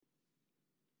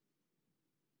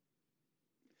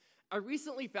I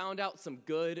recently found out some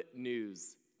good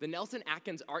news. The Nelson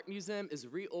Atkins Art Museum is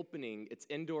reopening its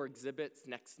indoor exhibits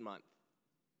next month.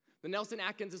 The Nelson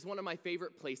Atkins is one of my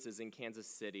favorite places in Kansas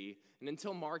City, and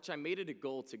until March, I made it a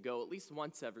goal to go at least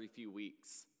once every few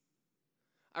weeks.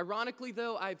 Ironically,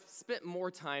 though, I've spent more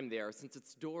time there since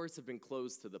its doors have been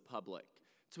closed to the public.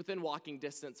 It's within walking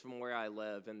distance from where I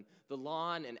live, and the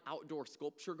lawn and outdoor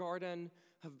sculpture garden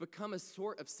have become a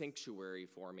sort of sanctuary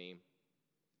for me.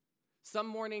 Some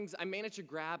mornings, I manage to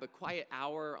grab a quiet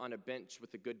hour on a bench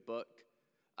with a good book.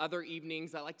 Other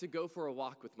evenings, I like to go for a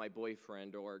walk with my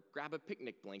boyfriend or grab a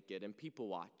picnic blanket and people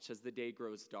watch as the day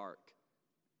grows dark.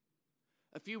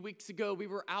 A few weeks ago, we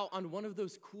were out on one of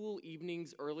those cool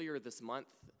evenings earlier this month,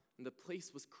 and the place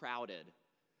was crowded.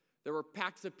 There were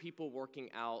packs of people working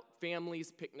out,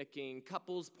 families picnicking,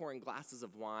 couples pouring glasses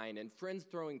of wine, and friends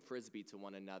throwing frisbee to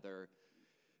one another.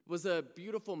 It was a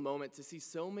beautiful moment to see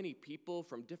so many people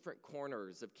from different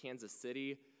corners of Kansas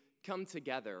City come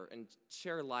together and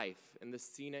share life in this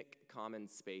scenic common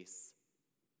space.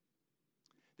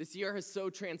 This year has so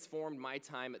transformed my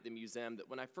time at the museum that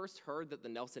when I first heard that the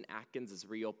Nelson Atkins is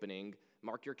reopening,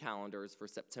 mark your calendars for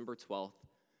September 12th,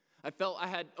 I felt I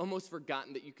had almost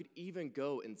forgotten that you could even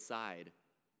go inside.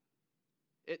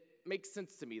 It makes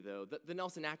sense to me, though, that the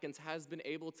Nelson Atkins has been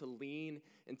able to lean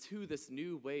into this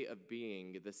new way of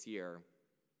being this year.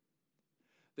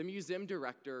 The museum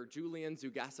director, Julian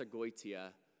Zugasa-Goitia,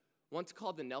 once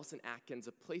called the Nelson Atkins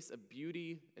a place of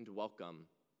beauty and welcome.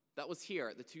 That was here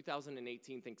at the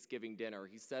 2018 Thanksgiving dinner.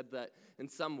 He said that in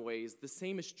some ways, the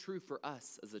same is true for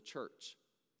us as a church.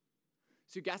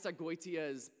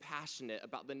 Zugasa-Goitia is passionate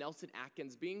about the Nelson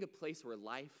Atkins being a place where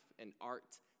life and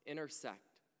art intersect.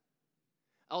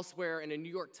 Elsewhere in a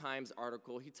New York Times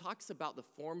article, he talks about the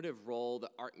formative role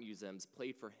that art museums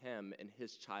played for him in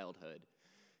his childhood.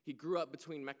 He grew up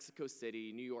between Mexico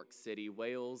City, New York City,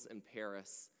 Wales, and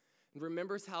Paris, and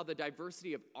remembers how the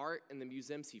diversity of art in the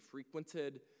museums he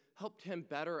frequented helped him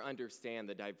better understand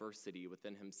the diversity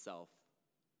within himself.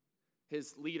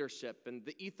 His leadership and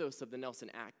the ethos of the Nelson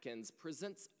Atkins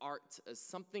presents art as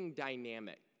something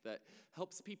dynamic that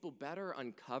helps people better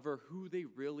uncover who they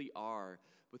really are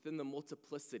within the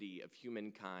multiplicity of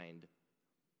humankind.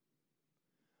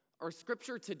 Our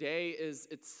scripture today is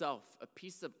itself a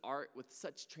piece of art with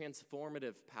such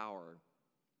transformative power.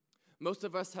 Most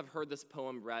of us have heard this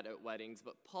poem read at weddings,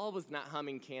 but Paul was not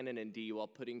humming Canon in D while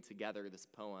putting together this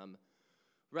poem.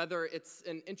 Rather, it's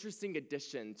an interesting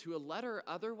addition to a letter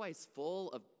otherwise full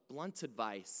of blunt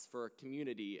advice for a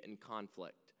community in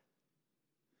conflict.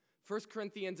 1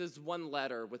 Corinthians is one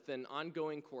letter with an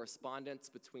ongoing correspondence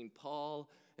between Paul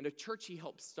and a church he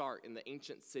helped start in the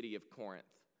ancient city of Corinth.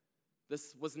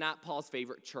 This was not Paul's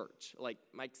favorite church. Like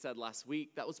Mike said last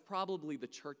week, that was probably the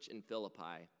church in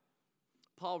Philippi.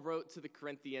 Paul wrote to the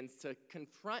Corinthians to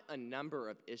confront a number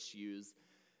of issues,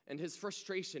 and his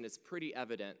frustration is pretty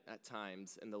evident at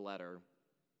times in the letter.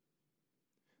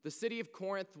 The city of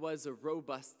Corinth was a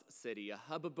robust city, a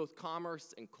hub of both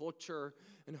commerce and culture,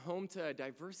 and home to a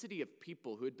diversity of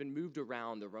people who had been moved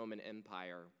around the Roman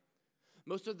Empire.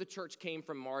 Most of the church came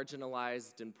from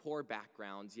marginalized and poor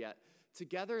backgrounds, yet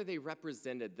together they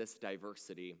represented this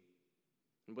diversity.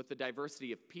 And with the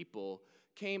diversity of people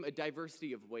came a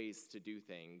diversity of ways to do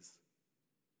things.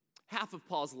 Half of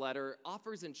Paul's letter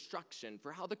offers instruction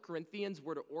for how the Corinthians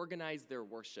were to organize their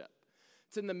worship.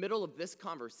 It's in the middle of this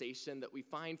conversation that we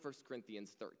find 1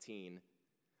 Corinthians 13.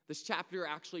 This chapter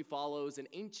actually follows an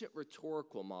ancient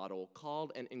rhetorical model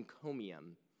called an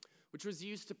encomium, which was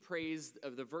used to praise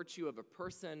of the virtue of a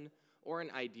person or an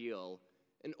ideal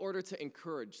in order to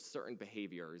encourage certain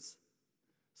behaviors.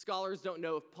 Scholars don't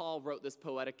know if Paul wrote this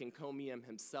poetic encomium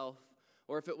himself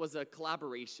or if it was a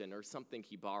collaboration or something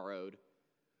he borrowed.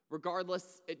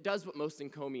 Regardless, it does what most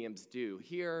encomiums do.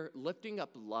 Here, lifting up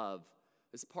love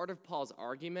is part of Paul's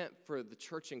argument for the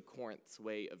church in Corinth's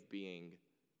way of being.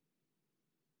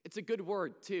 It's a good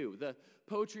word, too. The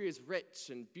poetry is rich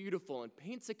and beautiful and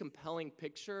paints a compelling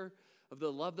picture of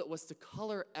the love that was to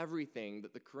color everything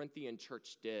that the Corinthian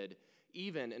church did,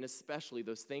 even and especially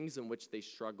those things in which they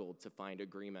struggled to find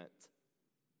agreement.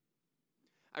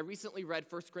 I recently read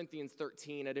 1 Corinthians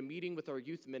 13 at a meeting with our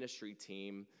youth ministry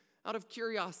team out of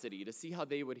curiosity to see how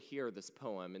they would hear this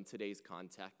poem in today's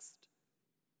context.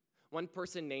 One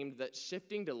person named that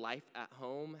shifting to life at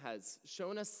home has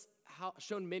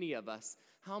shown many of us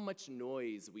how much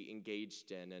noise we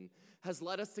engaged in and has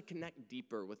led us to connect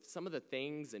deeper with some of the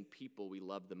things and people we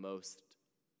love the most.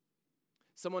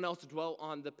 Someone else dwelt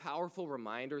on the powerful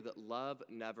reminder that love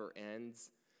never ends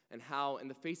and how in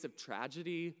the face of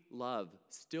tragedy, love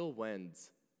still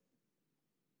wins.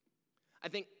 I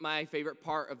think my favorite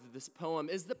part of this poem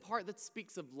is the part that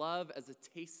speaks of love as a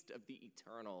taste of the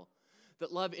eternal,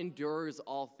 that love endures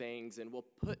all things and will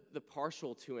put the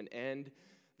partial to an end.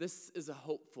 This is a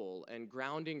hopeful and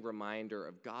grounding reminder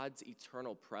of God's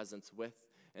eternal presence with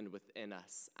and within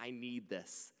us. I need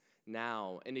this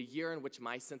now, in a year in which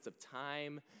my sense of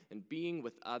time and being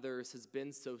with others has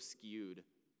been so skewed.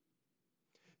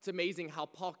 It's amazing how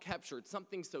Paul captured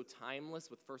something so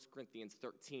timeless with 1 Corinthians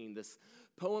 13. This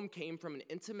poem came from an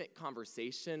intimate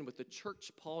conversation with the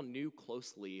church Paul knew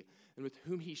closely and with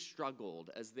whom he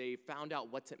struggled as they found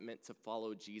out what it meant to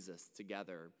follow Jesus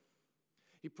together.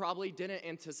 He probably didn't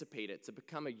anticipate it to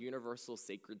become a universal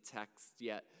sacred text,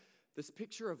 yet this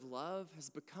picture of love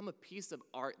has become a piece of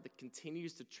art that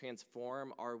continues to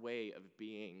transform our way of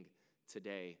being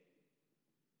today.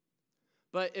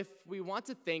 But if we want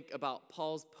to think about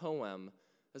Paul's poem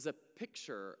as a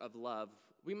picture of love,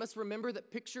 we must remember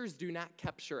that pictures do not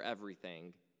capture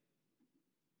everything.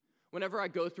 Whenever I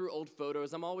go through old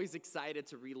photos, I'm always excited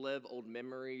to relive old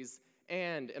memories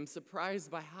and am surprised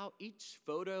by how each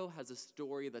photo has a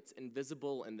story that's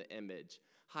invisible in the image,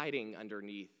 hiding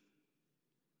underneath.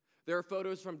 There are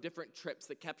photos from different trips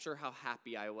that capture how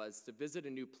happy I was to visit a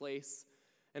new place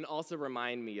and also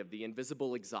remind me of the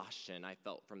invisible exhaustion I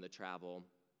felt from the travel.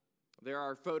 There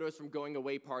are photos from going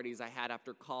away parties I had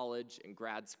after college and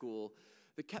grad school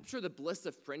that capture the bliss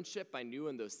of friendship I knew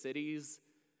in those cities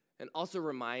and also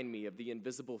remind me of the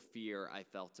invisible fear I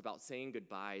felt about saying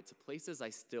goodbye to places I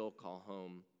still call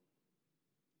home.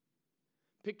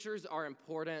 Pictures are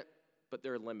important, but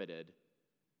they're limited.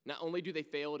 Not only do they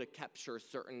fail to capture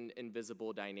certain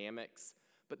invisible dynamics,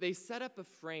 but they set up a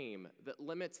frame that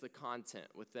limits the content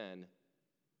within.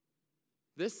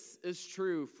 This is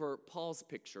true for Paul's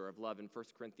picture of love in 1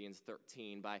 Corinthians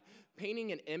 13. By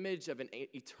painting an image of an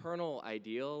eternal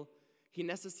ideal, he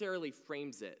necessarily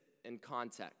frames it in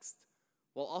context,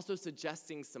 while also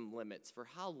suggesting some limits for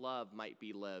how love might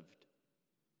be lived.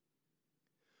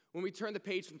 When we turn the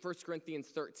page from 1 Corinthians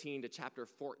 13 to chapter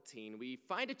 14, we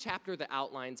find a chapter that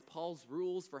outlines Paul's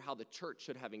rules for how the church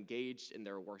should have engaged in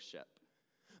their worship.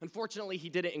 Unfortunately, he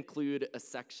didn't include a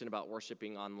section about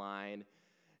worshiping online.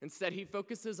 Instead, he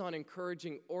focuses on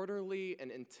encouraging orderly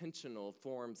and intentional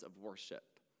forms of worship.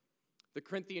 The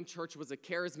Corinthian church was a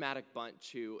charismatic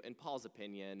bunch who, in Paul's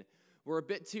opinion, were a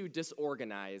bit too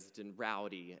disorganized and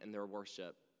rowdy in their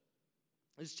worship.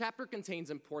 This chapter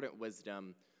contains important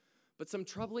wisdom, but some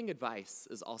troubling advice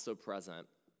is also present.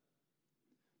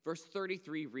 Verse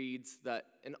 33 reads that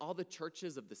in all the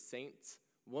churches of the saints,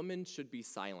 women should be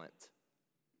silent.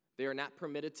 They are not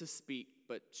permitted to speak,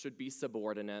 but should be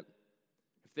subordinate.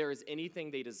 If there is anything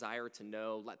they desire to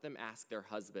know, let them ask their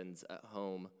husbands at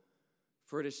home,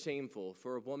 for it is shameful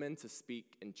for a woman to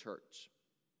speak in church.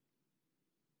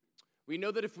 We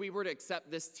know that if we were to accept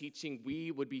this teaching,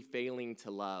 we would be failing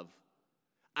to love.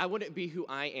 I wouldn't be who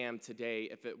I am today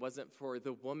if it wasn't for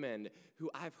the woman who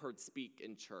I've heard speak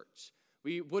in church.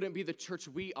 We wouldn't be the church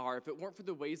we are if it weren't for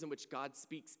the ways in which God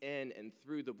speaks in and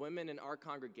through the women in our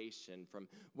congregation, from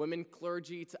women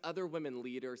clergy to other women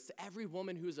leaders to every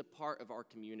woman who is a part of our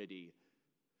community.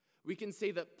 We can say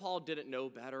that Paul didn't know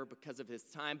better because of his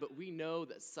time, but we know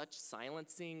that such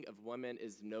silencing of women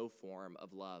is no form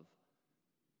of love.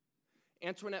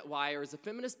 Antoinette Weyer is a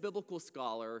feminist biblical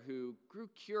scholar who grew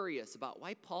curious about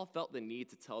why Paul felt the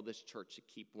need to tell this church to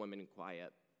keep women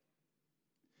quiet.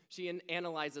 She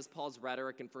analyzes Paul's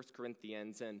rhetoric in 1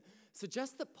 Corinthians and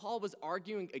suggests that Paul was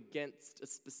arguing against a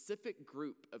specific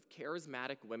group of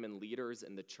charismatic women leaders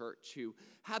in the church who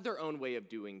had their own way of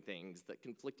doing things that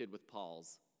conflicted with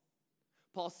Paul's.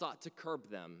 Paul sought to curb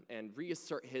them and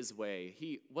reassert his way.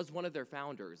 He was one of their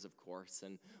founders, of course,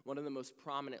 and one of the most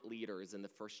prominent leaders in the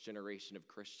first generation of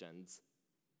Christians.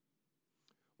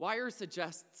 Weyer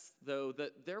suggests, though,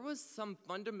 that there was some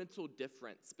fundamental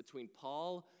difference between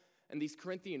Paul and these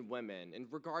Corinthian women in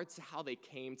regards to how they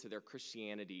came to their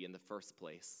Christianity in the first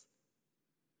place.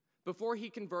 Before he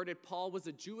converted, Paul was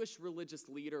a Jewish religious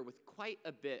leader with quite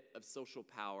a bit of social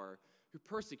power who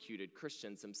persecuted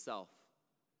Christians himself.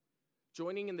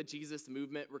 Joining in the Jesus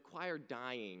movement required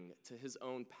dying to his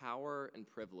own power and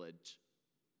privilege.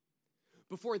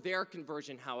 Before their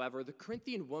conversion, however, the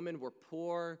Corinthian women were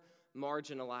poor,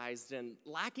 marginalized, and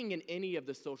lacking in any of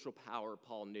the social power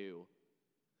Paul knew.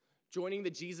 Joining the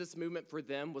Jesus movement for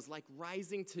them was like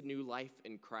rising to new life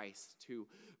in Christ, who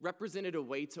represented a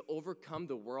way to overcome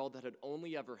the world that had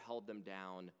only ever held them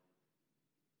down.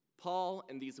 Paul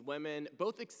and these women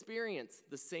both experienced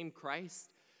the same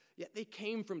Christ, yet they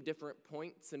came from different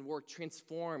points and were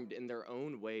transformed in their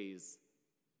own ways.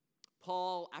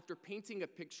 Paul, after painting a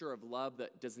picture of love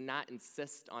that does not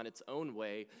insist on its own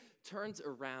way, turns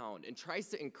around and tries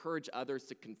to encourage others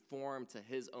to conform to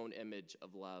his own image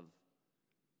of love.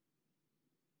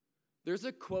 There's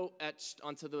a quote etched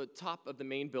onto the top of the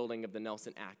main building of the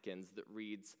Nelson Atkins that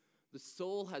reads, "The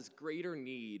soul has greater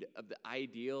need of the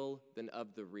ideal than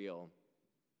of the real."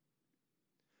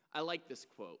 I like this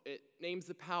quote. It names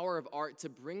the power of art to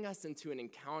bring us into an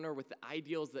encounter with the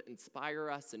ideals that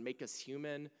inspire us and make us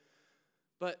human.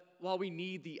 But while we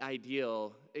need the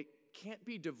ideal, it can't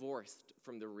be divorced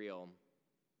from the real.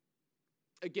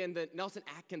 Again, the Nelson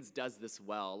Atkins does this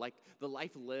well. Like the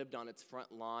life lived on its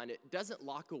front lawn, it doesn't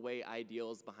lock away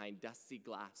ideals behind dusty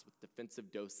glass with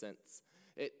defensive docents.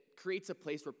 It creates a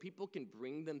place where people can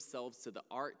bring themselves to the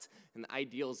art and the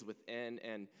ideals within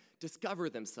and discover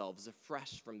themselves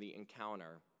afresh from the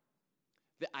encounter.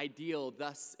 The ideal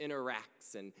thus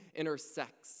interacts and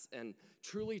intersects and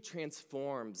truly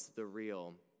transforms the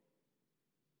real.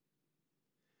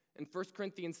 In 1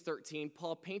 Corinthians 13,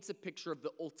 Paul paints a picture of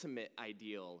the ultimate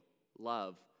ideal,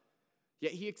 love.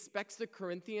 Yet he expects the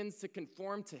Corinthians to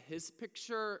conform to his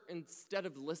picture instead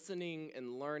of listening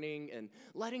and learning and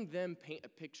letting them paint a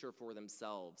picture for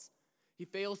themselves. He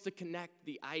fails to connect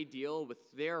the ideal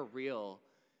with their real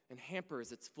and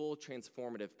hampers its full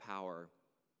transformative power.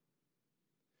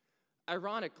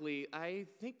 Ironically, I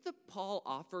think that Paul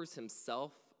offers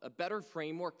himself a better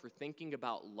framework for thinking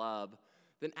about love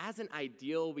than as an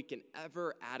ideal we can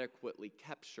ever adequately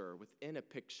capture within a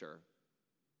picture.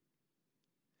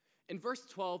 In verse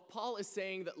 12, Paul is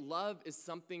saying that love is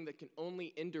something that can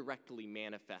only indirectly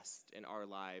manifest in our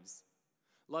lives.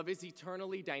 Love is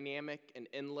eternally dynamic and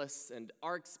endless, and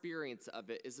our experience of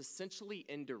it is essentially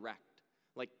indirect,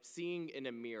 like seeing in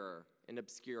a mirror in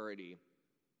obscurity.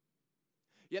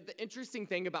 Yet the interesting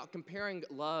thing about comparing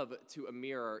love to a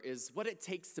mirror is what it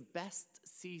takes to best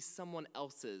see someone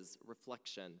else's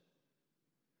reflection.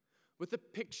 With a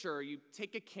picture, you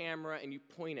take a camera and you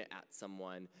point it at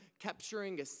someone,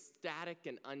 capturing a static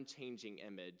and unchanging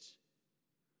image.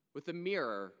 With a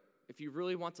mirror, if you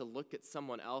really want to look at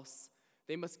someone else,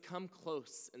 they must come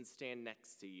close and stand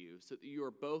next to you so that you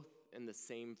are both in the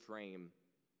same frame.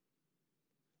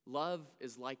 Love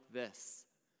is like this.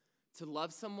 To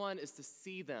love someone is to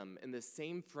see them in the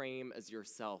same frame as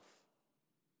yourself.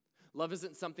 Love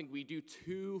isn't something we do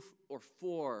to or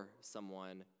for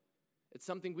someone. It's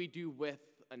something we do with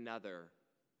another.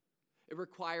 It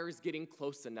requires getting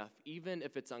close enough, even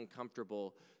if it's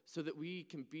uncomfortable, so that we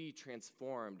can be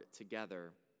transformed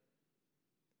together.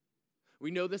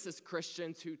 We know this as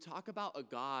Christians who talk about a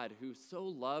God who so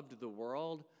loved the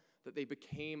world that they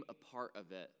became a part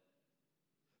of it.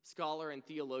 Scholar and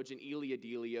theologian Elia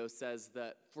Delio says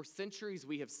that for centuries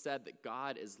we have said that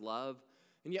God is love,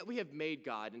 and yet we have made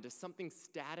God into something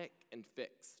static and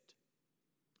fixed.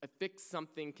 A fixed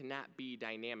something cannot be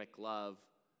dynamic love,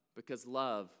 because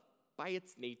love, by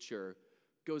its nature,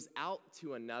 goes out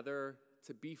to another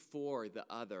to be for the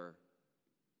other.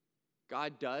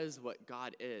 God does what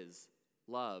God is,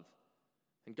 love,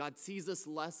 and God sees us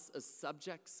less as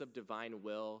subjects of divine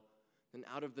will than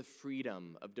out of the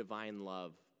freedom of divine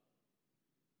love.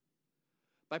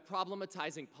 By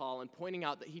problematizing Paul and pointing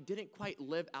out that he didn't quite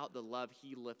live out the love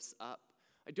he lifts up,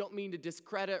 I don't mean to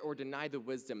discredit or deny the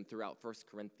wisdom throughout 1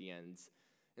 Corinthians.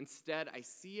 Instead, I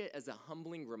see it as a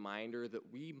humbling reminder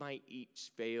that we might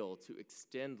each fail to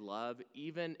extend love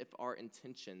even if our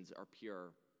intentions are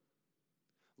pure.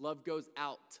 Love goes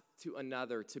out to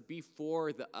another to be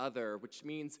for the other, which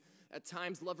means at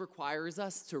times love requires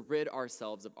us to rid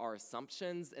ourselves of our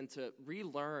assumptions and to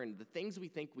relearn the things we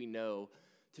think we know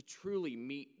to truly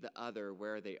meet the other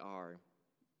where they are.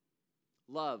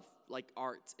 Love, like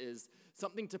art, is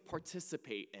something to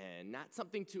participate in, not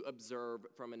something to observe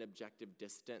from an objective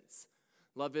distance.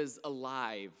 Love is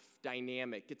alive,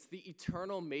 dynamic. It's the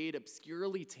eternal made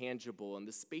obscurely tangible in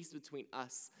the space between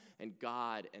us and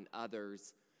God and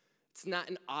others. It's not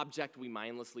an object we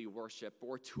mindlessly worship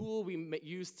or a tool we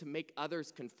use to make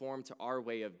others conform to our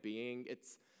way of being.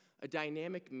 It's a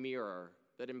dynamic mirror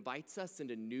that invites us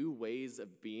into new ways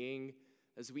of being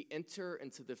as we enter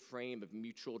into the frame of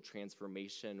mutual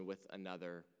transformation with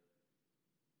another.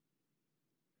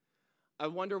 I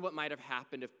wonder what might have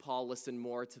happened if Paul listened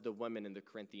more to the women in the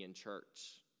Corinthian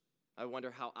church. I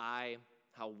wonder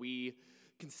how we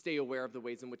can stay aware of the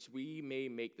ways in which we may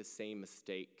make the same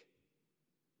mistake.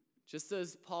 Just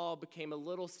as Paul became a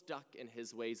little stuck in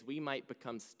his ways, we might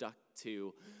become stuck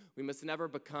too. We must never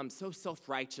become so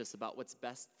self-righteous about what's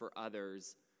best for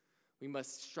others. We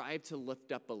must strive to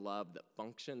lift up a love that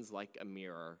functions like a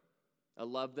mirror, a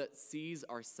love that sees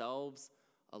ourselves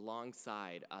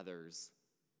alongside others.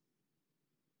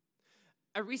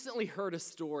 I recently heard a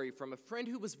story from a friend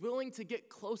who was willing to get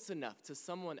close enough to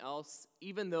someone else,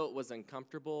 even though it was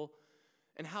uncomfortable,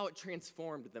 and how it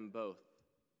transformed them both.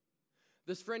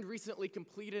 This friend recently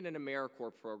completed an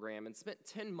AmeriCorps program and spent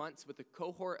 10 months with a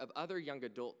cohort of other young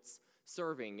adults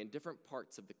serving in different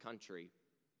parts of the country.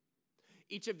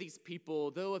 Each of these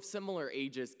people, though of similar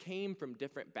ages, came from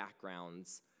different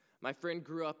backgrounds. My friend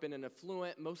grew up in an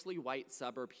affluent, mostly white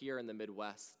suburb here in the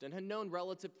Midwest and had known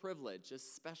relative privilege,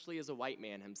 especially as a white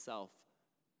man himself.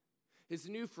 His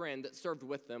new friend that served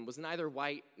with them was neither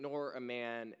white nor a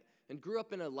man and grew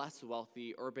up in a less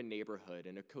wealthy urban neighborhood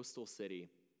in a coastal city.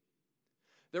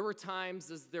 There were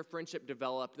times as their friendship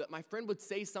developed that my friend would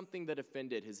say something that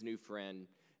offended his new friend,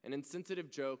 an insensitive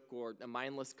joke or a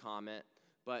mindless comment,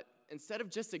 but instead of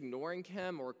just ignoring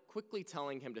him or quickly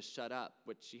telling him to shut up,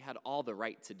 which she had all the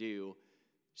right to do,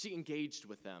 she engaged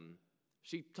with him.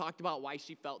 She talked about why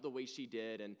she felt the way she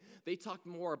did, and they talked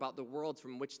more about the world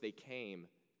from which they came.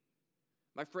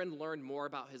 My friend learned more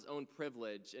about his own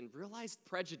privilege and realized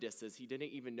prejudices he didn't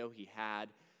even know he had,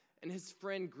 and his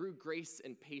friend grew grace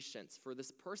and patience for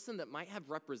this person that might have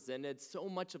represented so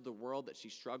much of the world that she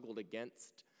struggled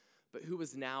against, but who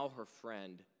was now her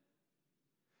friend.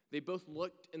 They both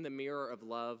looked in the mirror of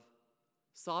love,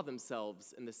 saw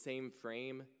themselves in the same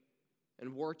frame,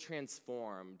 and were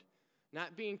transformed,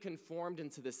 not being conformed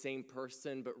into the same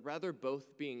person, but rather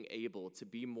both being able to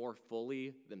be more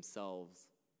fully themselves.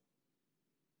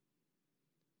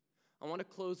 I want to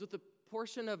close with a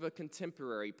portion of a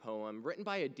contemporary poem written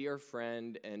by a dear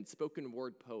friend and spoken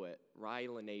word poet, Rai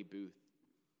Lene Booth.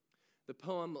 The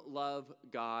poem, Love,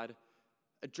 God,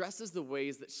 addresses the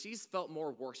ways that she's felt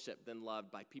more worshiped than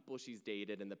loved by people she's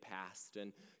dated in the past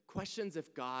and questions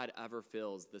if God ever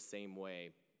feels the same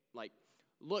way. Like,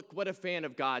 look, what a fan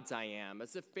of God's I am,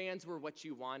 as if fans were what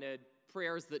you wanted,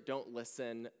 prayers that don't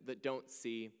listen, that don't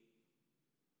see.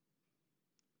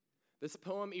 This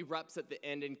poem erupts at the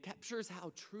end and captures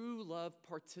how true love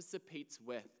participates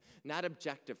with, not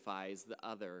objectifies the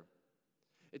other.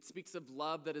 It speaks of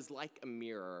love that is like a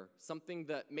mirror, something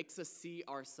that makes us see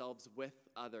ourselves with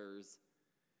others.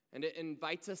 And it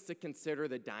invites us to consider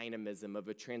the dynamism of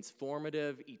a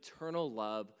transformative, eternal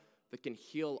love that can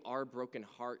heal our broken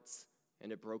hearts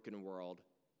in a broken world.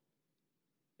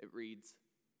 It reads,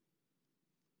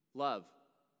 Love,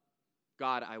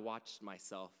 God, I watched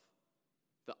myself,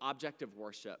 the object of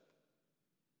worship,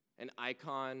 an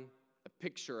icon, a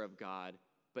picture of God,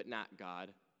 but not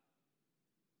God.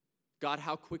 God,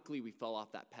 how quickly we fell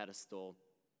off that pedestal.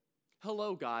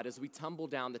 Hello, God, as we tumble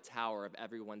down the tower of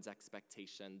everyone's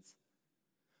expectations.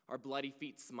 Our bloody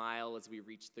feet smile as we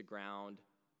reach the ground.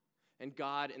 And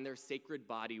God, in their sacred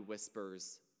body,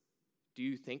 whispers, do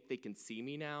you think they can see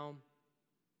me now?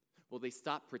 Will they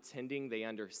stop pretending they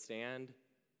understand?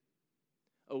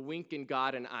 A wink and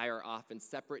God and I are off in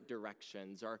separate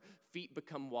directions. Our feet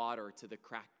become water to the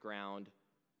cracked ground.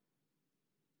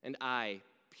 And I,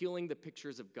 peeling the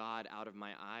pictures of God out of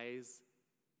my eyes,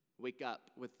 wake up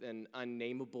with an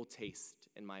unnameable taste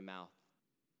in my mouth.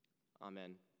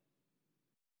 Amen.